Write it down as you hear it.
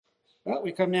Well,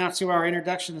 we come now to our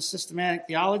Introduction to Systematic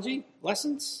Theology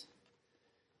lessons.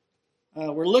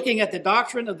 We're looking at the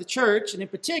doctrine of the church, and in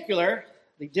particular,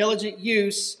 the diligent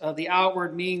use of the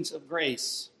outward means of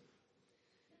grace.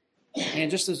 And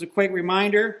just as a quick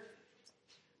reminder,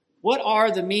 what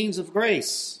are the means of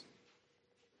grace?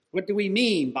 What do we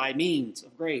mean by means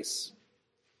of grace?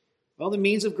 Well, the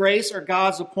means of grace are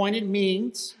God's appointed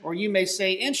means, or you may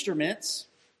say instruments,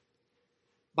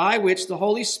 by which the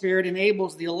Holy Spirit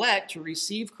enables the elect to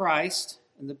receive Christ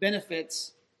and the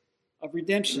benefits of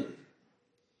redemption.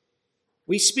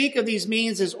 We speak of these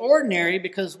means as ordinary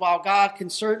because while God can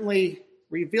certainly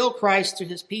reveal Christ to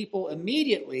his people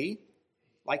immediately,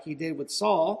 like he did with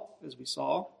Saul, as we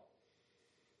saw,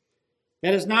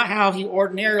 that is not how he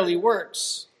ordinarily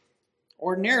works.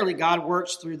 Ordinarily, God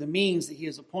works through the means that he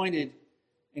has appointed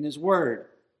in his word.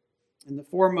 And the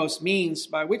foremost means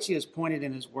by which he has pointed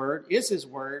in his word,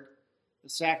 the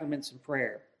sacraments and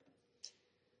prayer.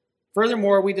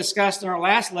 Furthermore, we discussed in our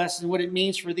last lesson what it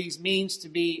means for these means to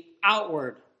be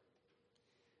outward.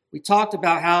 We talked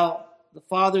about how the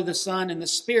Father, the Son, and the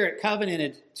Spirit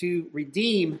covenanted to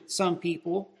redeem some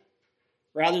people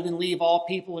rather than leave all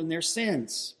people in their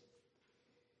sins.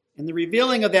 And the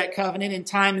revealing of that covenant in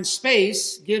time and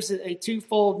space gives it a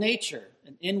twofold nature,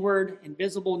 an inward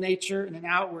invisible nature and an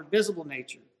outward visible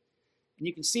nature. And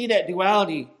you can see that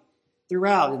duality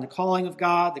throughout in the calling of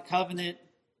God, the covenant,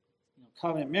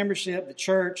 covenant membership, the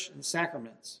church, and the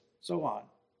sacraments, so on.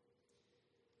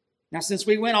 Now, since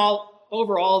we went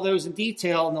over all those in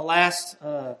detail in the last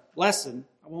lesson,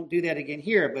 I won't do that again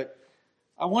here, but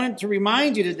I wanted to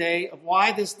remind you today of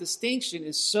why this distinction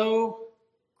is so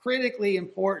critically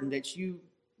important that you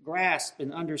grasp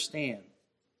and understand.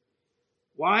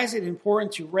 Why is it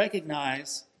important to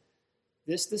recognize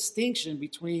this distinction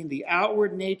between the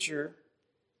outward nature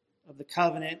of the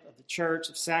covenant, of the church,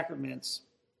 of sacraments,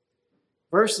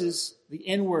 versus the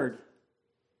inward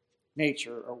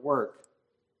nature or work?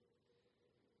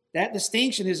 That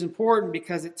distinction is important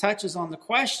because it touches on the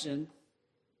question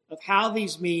of how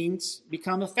these means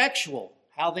become effectual,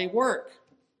 how they work.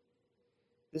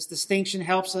 This distinction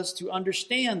helps us to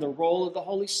understand the role of the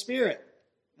Holy Spirit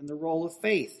and the role of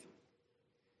faith.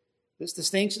 This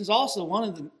distinction is also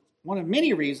one of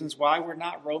many reasons why we're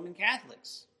not Roman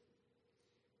Catholics.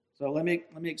 So let me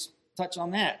touch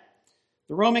on that.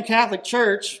 The Roman Catholic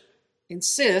Church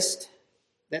insists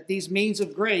that these means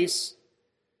of grace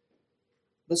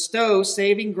bestow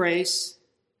saving grace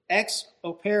ex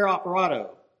opere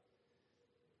operato.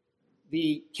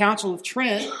 The Council of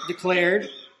Trent declared,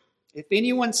 if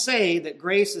anyone say that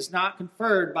grace is not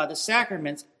conferred by the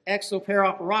sacraments ex opere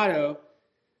operato,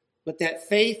 but that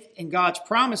faith in God's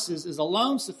promises is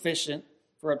alone sufficient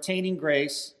for obtaining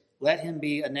grace, let him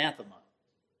be anathema.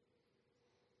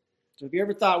 So if you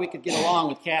ever thought we could get along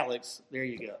with Catholics, there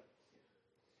you go.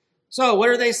 So what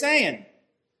are they saying?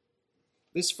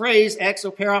 This phrase, ex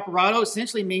opere operato,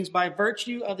 essentially means by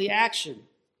virtue of the action.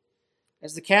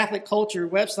 As the Catholic Culture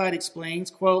website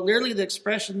explains, quote, literally the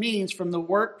expression means from the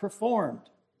work performed,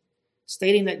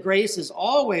 stating that grace is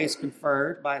always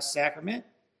conferred by a sacrament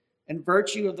in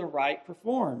virtue of the rite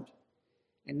performed,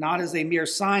 and not as a mere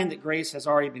sign that grace has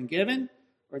already been given,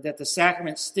 or that the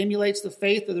sacrament stimulates the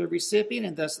faith of the recipient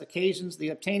and thus occasions the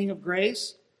obtaining of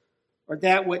grace, or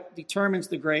that what determines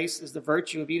the grace is the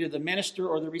virtue of either the minister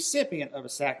or the recipient of a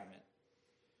sacrament.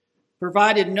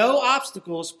 Provided no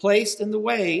obstacles placed in the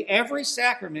way, every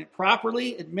sacrament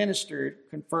properly administered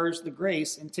confers the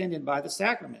grace intended by the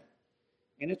sacrament.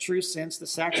 In a true sense, the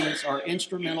sacraments are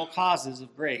instrumental causes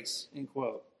of grace, end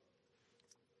quote.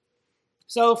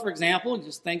 So, for example,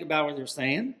 just think about what they're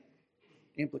saying,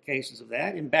 implications of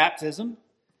that. In baptism,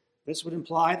 this would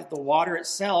imply that the water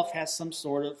itself has some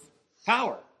sort of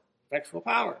power, effectual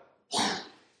power.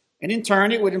 And in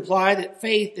turn, it would imply that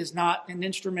faith is not an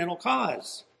instrumental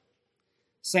cause.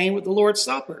 Same with the Lord's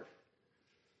Supper.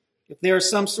 If there is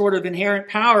some sort of inherent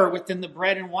power within the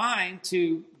bread and wine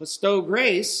to bestow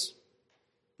grace,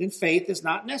 then faith is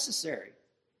not necessary.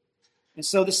 And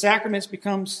so the sacraments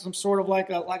become some sort of like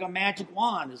a magic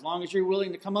wand. As long as you're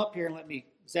willing to come up here and let me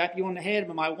zap you on the head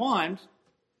with my wand,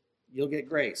 you'll get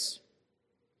grace.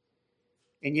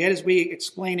 And yet, as we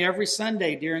explain every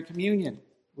Sunday during communion,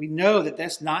 we know that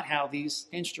that's not how these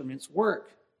instruments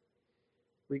work.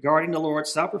 Regarding the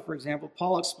Lord's Supper, for example,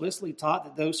 Paul explicitly taught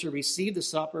that those who receive the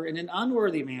supper in an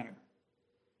unworthy manner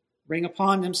bring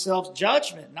upon themselves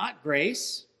judgment, not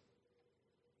grace.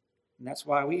 And that's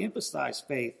why we emphasize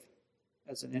faith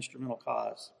as an instrumental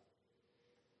cause.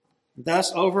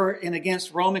 Thus, over and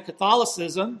against Roman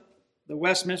Catholicism, the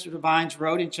Westminster Divines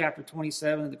wrote in chapter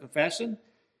 27 of the Confession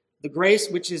The grace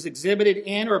which is exhibited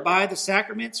in or by the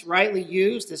sacraments, rightly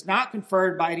used, is not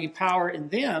conferred by any power in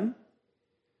them,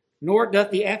 nor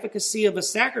doth the efficacy of a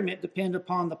sacrament depend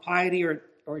upon the piety or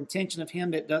intention of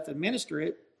him that doth administer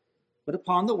it, but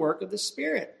upon the work of the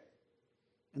Spirit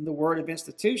and the word of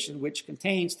institution, which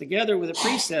contains, together with a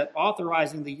precept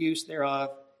authorizing the use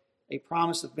thereof, a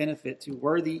promise of benefit to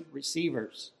worthy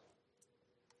receivers.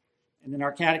 And then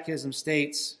our catechism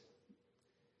states,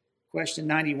 question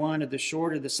 91, of the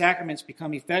shorter, the sacraments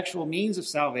become effectual means of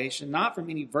salvation, not from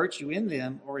any virtue in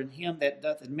them or in him that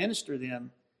doth administer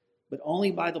them, but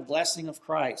only by the blessing of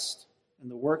Christ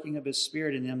and the working of his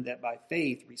Spirit in them that by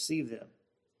faith receive them.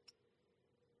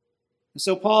 And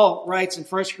so Paul writes in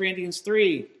 1 Corinthians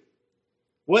 3,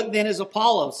 what then is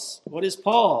Apollos? What is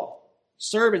Paul?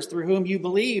 Servants through whom you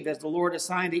believed, as the Lord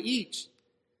assigned to each.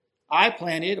 I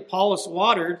planted, Apollos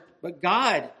watered, but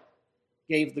God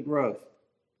gave the growth.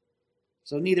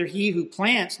 So neither he who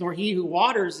plants nor he who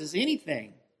waters is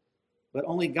anything, but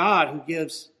only God who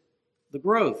gives the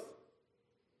growth.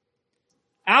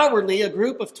 Outwardly, a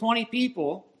group of 20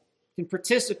 people can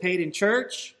participate in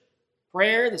church,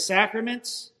 prayer, the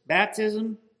sacraments,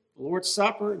 baptism, the Lord's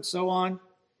Supper, and so on.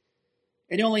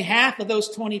 And only half of those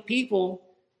 20 people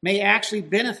may actually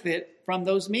benefit from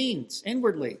those means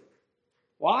inwardly.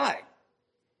 Why?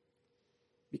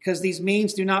 Because these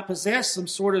means do not possess some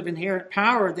sort of inherent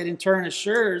power that in turn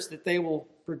assures that they will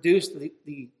produce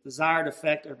the desired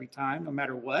effect every time, no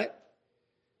matter what.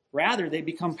 Rather, they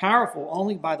become powerful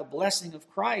only by the blessing of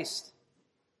Christ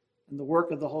and the work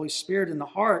of the Holy Spirit in the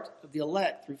heart of the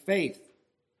elect through faith.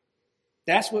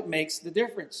 That's what makes the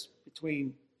difference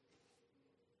between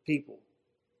people.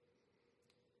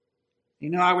 You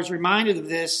know, I was reminded of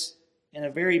this in a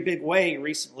very big way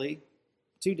recently,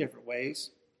 two different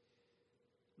ways.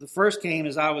 The first came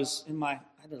as I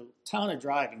had a ton of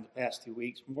driving the past 2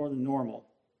 weeks, more than normal.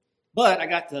 But I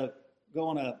got to go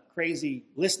on a crazy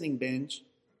listening binge,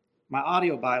 my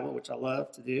audio Bible, which I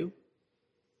love to do.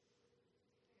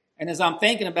 And as I'm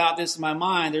thinking about this in my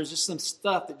mind, there's just some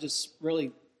stuff that just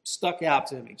really stuck out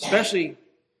to me, especially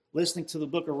listening to the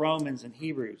book of Romans and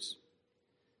Hebrews.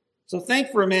 So think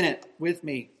for a minute with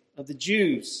me of the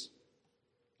Jews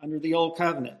under the Old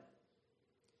Covenant.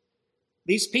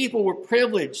 These people were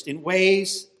privileged in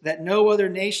ways that no other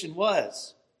nation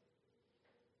was.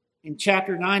 In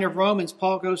chapter 9 of Romans,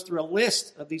 Paul goes through a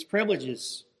list of these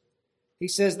privileges. He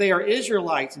says they are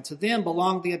Israelites, and to them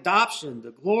belong the adoption,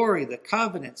 the glory, the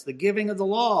covenants, the giving of the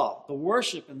law, the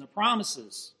worship, and the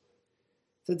promises.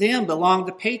 To them belong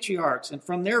the patriarchs, and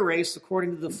from their race,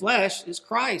 according to the flesh, is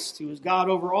Christ, who is God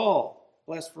over all.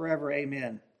 Blessed forever,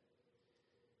 amen.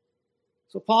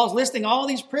 So Paul's listing all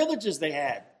these privileges they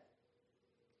had.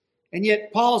 And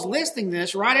yet Paul's listing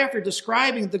this right after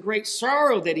describing the great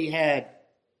sorrow that he had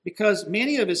because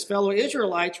many of his fellow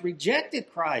Israelites rejected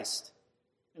Christ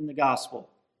in the gospel.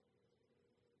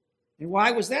 And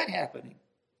why was that happening?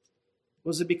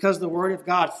 Was it because the word of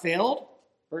God failed?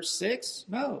 Verse 6?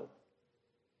 No.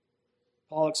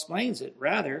 Paul explains it.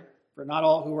 Rather, for not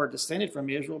all who are descended from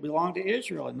Israel belong to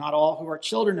Israel, and not all who are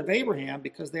children of Abraham,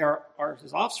 because they are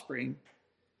his offspring.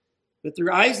 But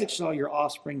through Isaac shall your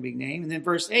offspring be named. And then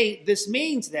verse 8, this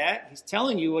means that, he's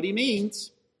telling you what he means.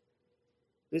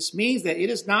 This means that it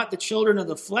is not the children of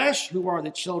the flesh who are the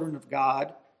children of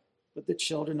God, but the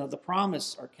children of the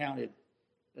promise are counted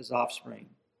as offspring.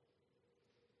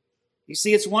 You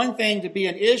see, it's one thing to be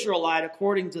an Israelite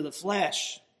according to the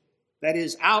flesh, that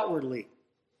is outwardly.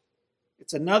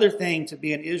 It's another thing to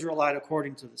be an Israelite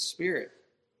according to the Spirit,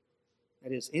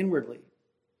 that is inwardly.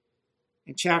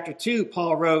 In chapter 2,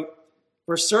 Paul wrote,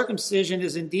 for circumcision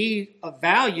is indeed of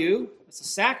value. It's a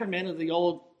sacrament of the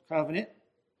old covenant,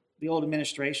 the old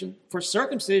administration. For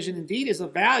circumcision indeed is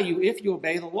of value if you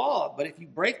obey the law. But if you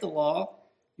break the law,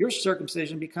 your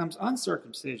circumcision becomes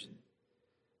uncircumcision.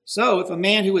 So if a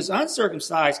man who is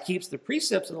uncircumcised keeps the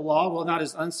precepts of the law, will not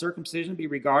his uncircumcision be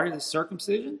regarded as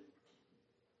circumcision?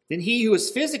 Then he who is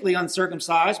physically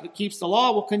uncircumcised but keeps the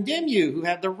law will condemn you, who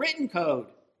have the written code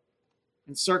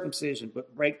and circumcision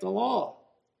but break the law.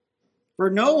 For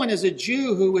no one is a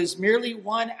Jew who is merely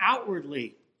one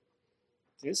outwardly.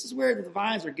 This is where the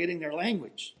divines are getting their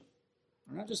language.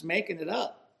 They're not just making it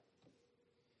up.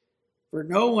 For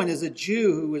no one is a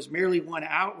Jew who is merely one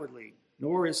outwardly,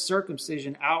 nor is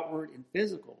circumcision outward and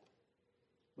physical.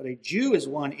 But a Jew is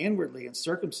one inwardly, and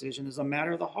circumcision is a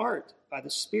matter of the heart, by the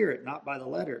Spirit, not by the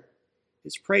letter.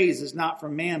 His praise is not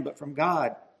from man, but from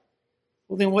God.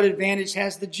 Well, then what advantage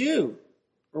has the Jew?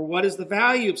 Or what is the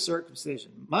value of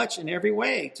circumcision? Much in every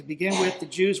way. To begin with, the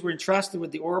Jews were entrusted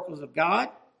with the oracles of God.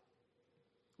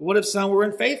 What if some were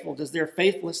unfaithful? Does their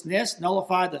faithlessness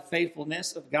nullify the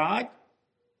faithfulness of God?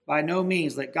 By no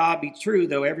means. Let God be true,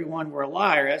 though everyone were a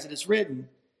liar, as it is written,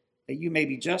 that you may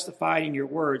be justified in your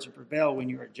words and prevail when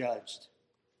you are judged.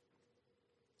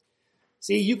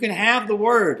 See, you can have the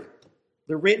word,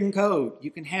 the written code. You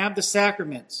can have the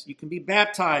sacraments. You can be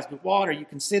baptized with water. You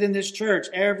can sit in this church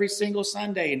every single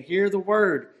Sunday and hear the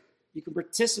word. You can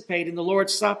participate in the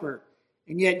Lord's Supper.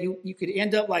 And yet you could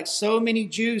end up like so many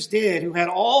Jews did, who had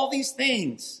all these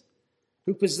things,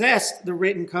 who possessed the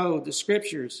written code, the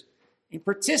scriptures, and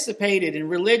participated in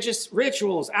religious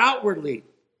rituals outwardly.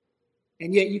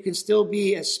 And yet you can still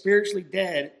be as spiritually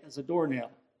dead as a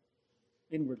doornail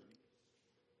inwardly.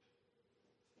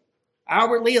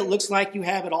 Outwardly, it looks like you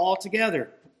have it all together.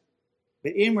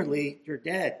 But inwardly, you're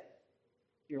dead.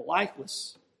 You're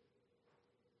lifeless.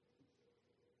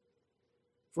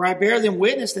 For I bear them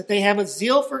witness that they have a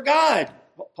zeal for God,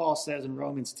 Paul says in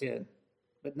Romans 10,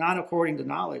 but not according to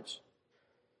knowledge.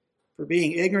 For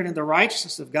being ignorant of the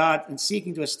righteousness of God and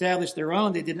seeking to establish their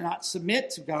own, they did not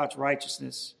submit to God's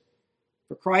righteousness.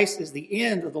 For Christ is the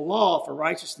end of the law for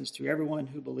righteousness to everyone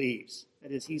who believes.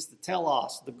 That is, he's the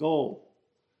telos, the goal.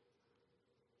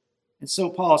 And so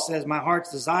Paul says, my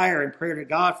heart's desire and prayer to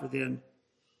God for them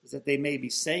is that they may be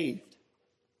saved.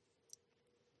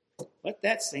 Let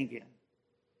that sink in.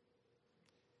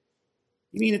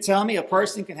 You mean to tell me a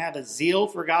person can have a zeal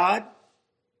for God,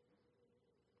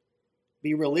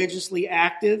 be religiously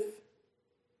active,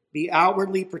 be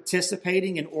outwardly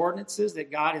participating in ordinances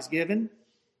that God has given,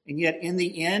 and yet in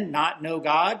the end not know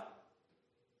God,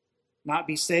 not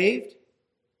be saved?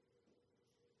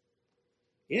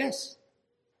 Yes.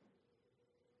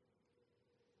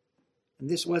 And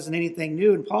this wasn't anything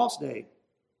new in Paul's day.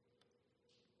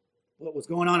 What was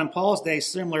going on in Paul's day is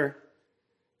similar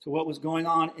to what was going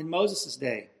on in Moses'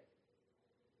 day.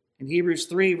 In Hebrews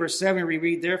 3, verse 7, we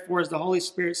read, therefore, as the Holy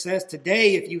Spirit says,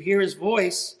 today, if you hear his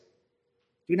voice,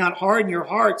 do not harden your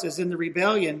hearts as in the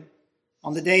rebellion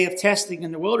on the day of testing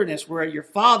in the wilderness, where your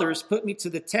fathers put me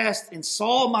to the test and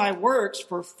saw my works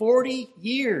for 40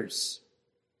 years.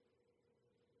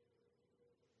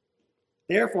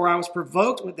 Therefore, I was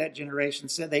provoked with that generation,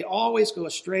 said, they always go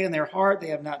astray in their heart. They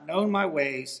have not known my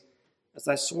ways. As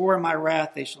I swore in my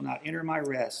wrath, they shall not enter my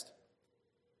rest.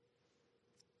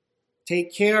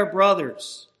 Take care,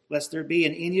 brothers, lest there be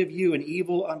in any of you an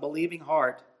evil, unbelieving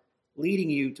heart, leading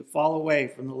you to fall away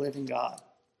from the living God.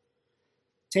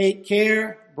 Take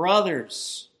care,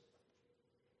 brothers,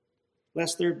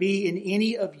 lest there be in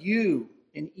any of you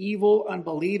an evil,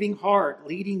 unbelieving heart,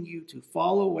 leading you to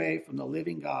fall away from the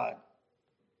living God.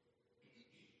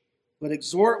 But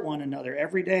exhort one another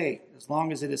every day, as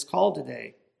long as it is called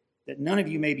today, that none of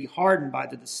you may be hardened by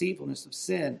the deceitfulness of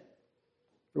sin.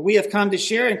 For we have come to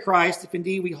share in Christ, if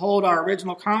indeed we hold our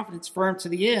original confidence firm to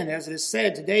the end. As it is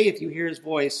said, today if you hear his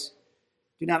voice,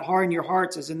 do not harden your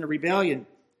hearts as in the rebellion.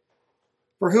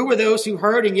 For who were those who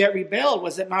heard and yet rebelled?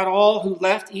 Was it not all who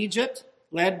left Egypt,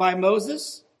 led by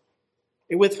Moses?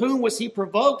 And with whom was he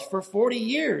provoked for 40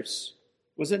 years?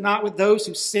 Was it not with those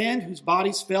who sinned, whose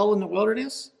bodies fell in the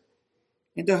wilderness?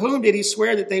 And to whom did he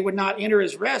swear that they would not enter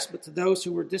his rest, but to those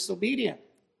who were disobedient?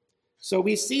 So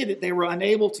we see that they were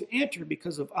unable to enter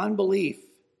because of unbelief.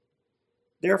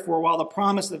 Therefore, while the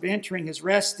promise of entering his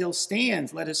rest still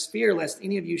stands, let us fear lest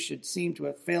any of you should seem to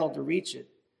have failed to reach it.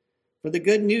 For the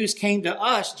good news came to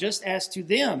us just as to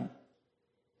them.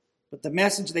 But the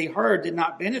message they heard did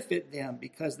not benefit them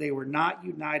because they were not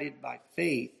united by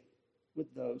faith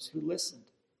with those who listened.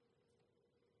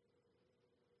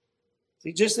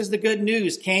 See, just as the good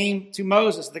news came to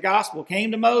Moses, the gospel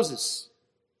came to Moses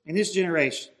in his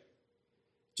generation,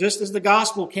 just as the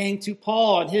gospel came to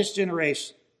Paul in his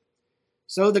generation,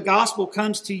 so the gospel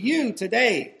comes to you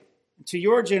today, to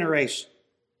your generation.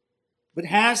 But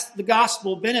has the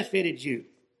gospel benefited you?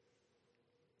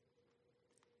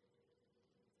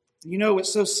 You know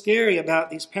what's so scary about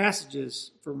these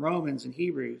passages from Romans and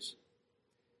Hebrews?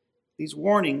 These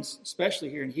warnings,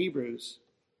 especially here in Hebrews,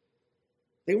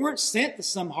 they weren't sent to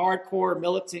some hardcore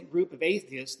militant group of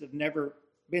atheists that have never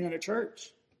been in a church.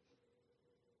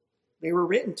 They were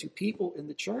written to people in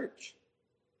the church.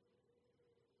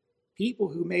 People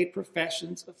who made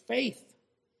professions of faith.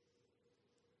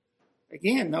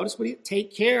 Again, notice what he,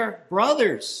 take care,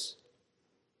 brothers,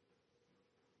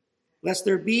 lest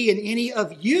there be in any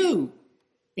of you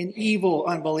an evil,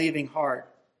 unbelieving heart,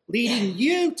 leading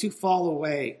you to fall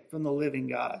away from the living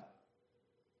God.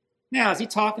 Now, is he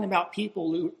talking about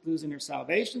people losing their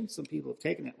salvation? Some people have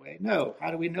taken it away. No.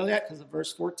 How do we know that? Because of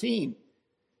verse 14.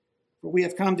 For we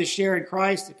have come to share in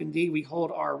Christ if indeed we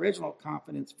hold our original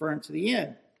confidence firm to the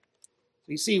end. So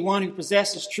You see, one who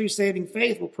possesses true saving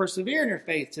faith will persevere in their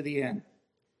faith to the end.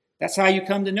 That's how you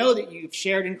come to know that you've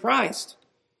shared in Christ.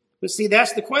 But see,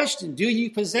 that's the question. Do you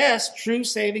possess true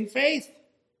saving faith?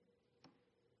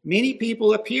 Many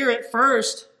people appear at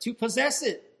first to possess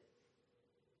it,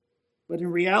 but in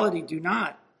reality do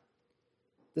not,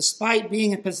 despite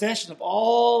being in possession of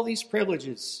all these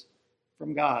privileges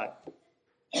from God.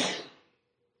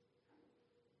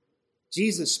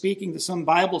 Jesus, speaking to some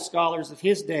Bible scholars of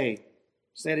his day,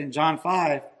 said in John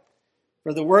 5,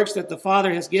 "For the works that the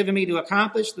Father has given me to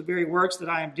accomplish, the very works that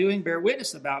I am doing, bear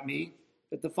witness about me,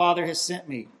 that the Father has sent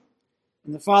me.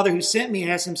 And the Father who sent me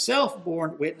has himself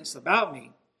borne witness about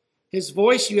me. His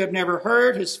voice you have never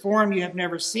heard, his form you have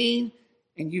never seen,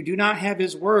 and you do not have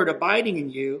his word abiding in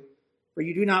you, for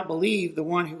you do not believe the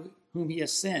one whom he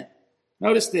has sent."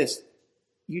 Notice this.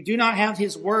 You do not have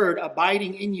his word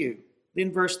abiding in you.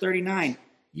 Then verse 39,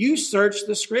 "You search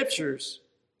the scriptures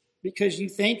because you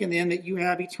think in them that you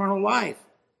have eternal life.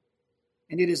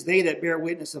 And it is they that bear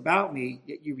witness about me,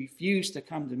 yet you refuse to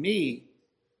come to me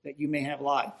that you may have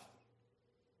life."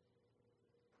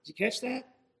 Did you catch that?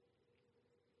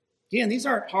 Again, these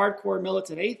aren't hardcore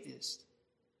militant atheists.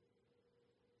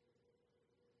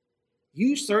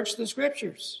 You search the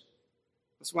scriptures.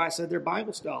 That's why I said they're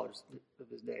Bible scholars of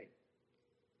his day.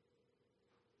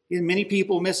 And many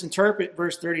people misinterpret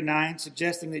verse 39,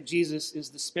 suggesting that Jesus is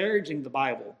disparaging the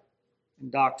Bible in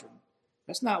doctrine.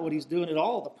 That's not what he's doing at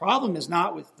all. The problem is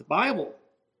not with the Bible.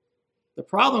 The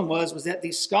problem was that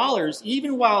these scholars,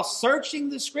 even while searching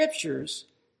the scriptures,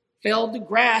 failed to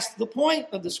grasp the point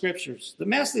of the scriptures, the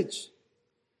message.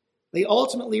 They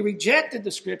ultimately rejected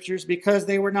the scriptures because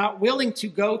they were not willing to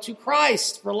go to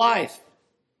Christ for life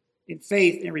in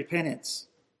faith and repentance,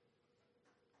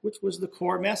 which was the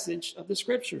core message of the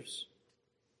scriptures.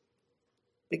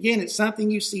 Again, it's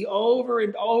something you see over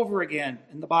and over again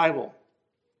in the Bible,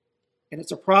 and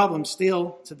it's a problem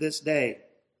still to this day.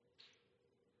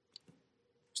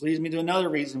 Which leads me to another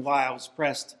reason why I was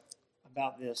pressed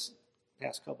about this the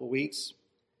past couple of weeks.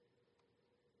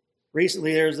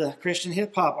 Recently, there's a Christian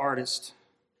hip-hop artist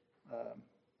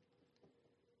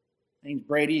named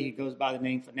Brady. He goes by the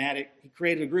name Fanatic. He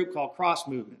created a group called Cross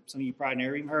Movement. Some of you probably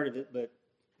never even heard of it, but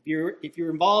if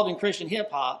you're involved in Christian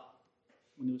hip-hop,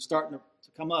 when it was starting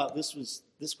to come up,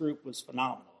 this group was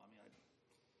phenomenal.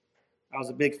 I was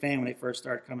a big fan when they first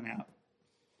started coming out.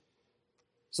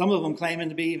 Some of them claiming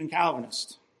to be even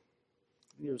Calvinist.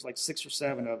 There was like 6 or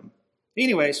 7 of them.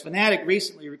 Anyways, Fanatic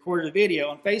recently recorded a video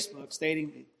on Facebook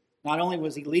stating that not only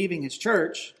was he leaving his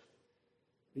church,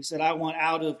 he said, "I want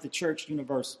out of the church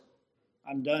universal.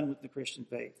 I'm done with the Christian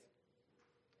faith."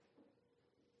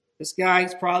 This guy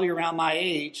is probably around my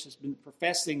age, has been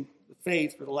professing the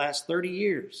faith for the last 30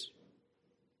 years.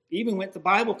 He even went to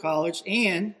Bible college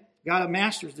and got a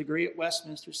master's degree at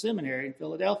Westminster Seminary in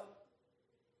Philadelphia.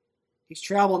 He's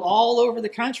traveled all over the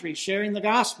country sharing the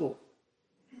gospel,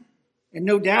 and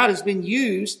no doubt has been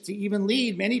used to even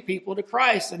lead many people to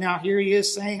Christ. And now here he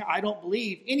is saying, "I don't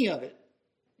believe any of it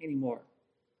anymore."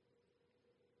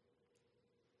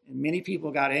 And many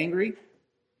people got angry.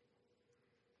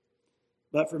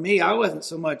 But for me, I wasn't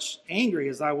so much angry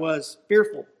as I was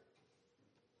fearful.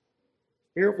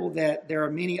 Fearful that there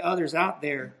are many others out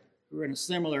there who are in a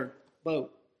similar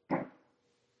boat.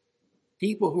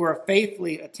 People who are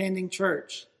faithfully attending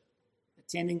church,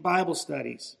 attending Bible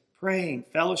studies, praying,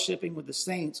 fellowshipping with the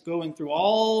saints, going through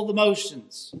all the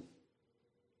motions,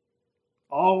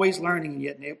 always learning and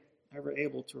yet never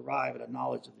able to arrive at a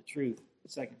knowledge of the truth.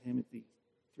 2 Timothy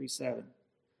 3:7.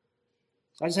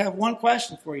 So I just have one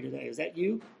question for you today. Is that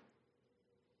you?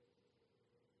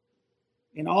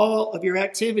 In all of your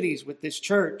activities with this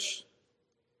church,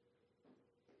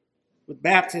 with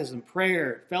baptism,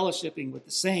 prayer, fellowshipping with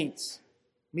the saints,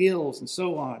 meals, and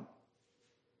so on,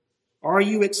 are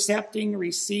you accepting,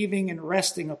 receiving, and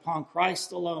resting upon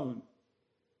Christ alone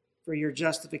for your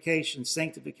justification,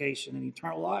 sanctification, and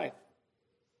eternal life?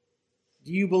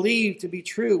 Do you believe to be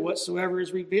true whatsoever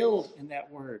is revealed in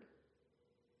that word?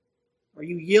 Are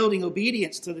you yielding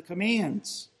obedience to the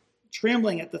commands,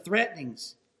 trembling at the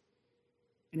threatenings,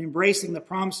 and embracing the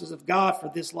promises of God for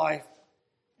this life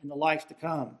and the life to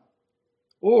come?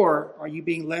 Or are you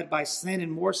being led by sin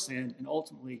and more sin and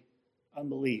ultimately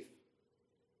unbelief?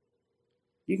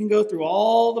 You can go through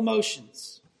all the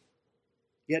motions,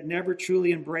 yet never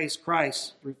truly embrace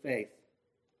Christ through faith.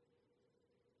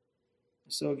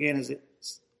 So again, as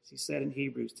he said in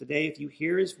Hebrews, today if you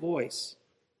hear his voice,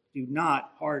 do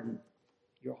not harden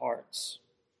your hearts.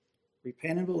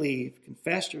 Repent and believe,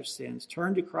 confess your sins,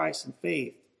 turn to Christ in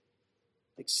faith,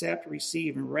 accept,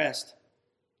 receive, and rest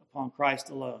upon Christ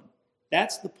alone.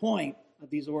 That's the point of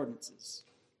these ordinances.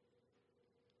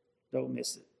 Don't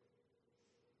miss it.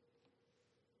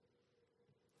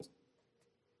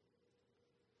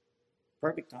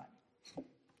 Perfect time. So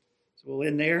we'll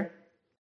end there.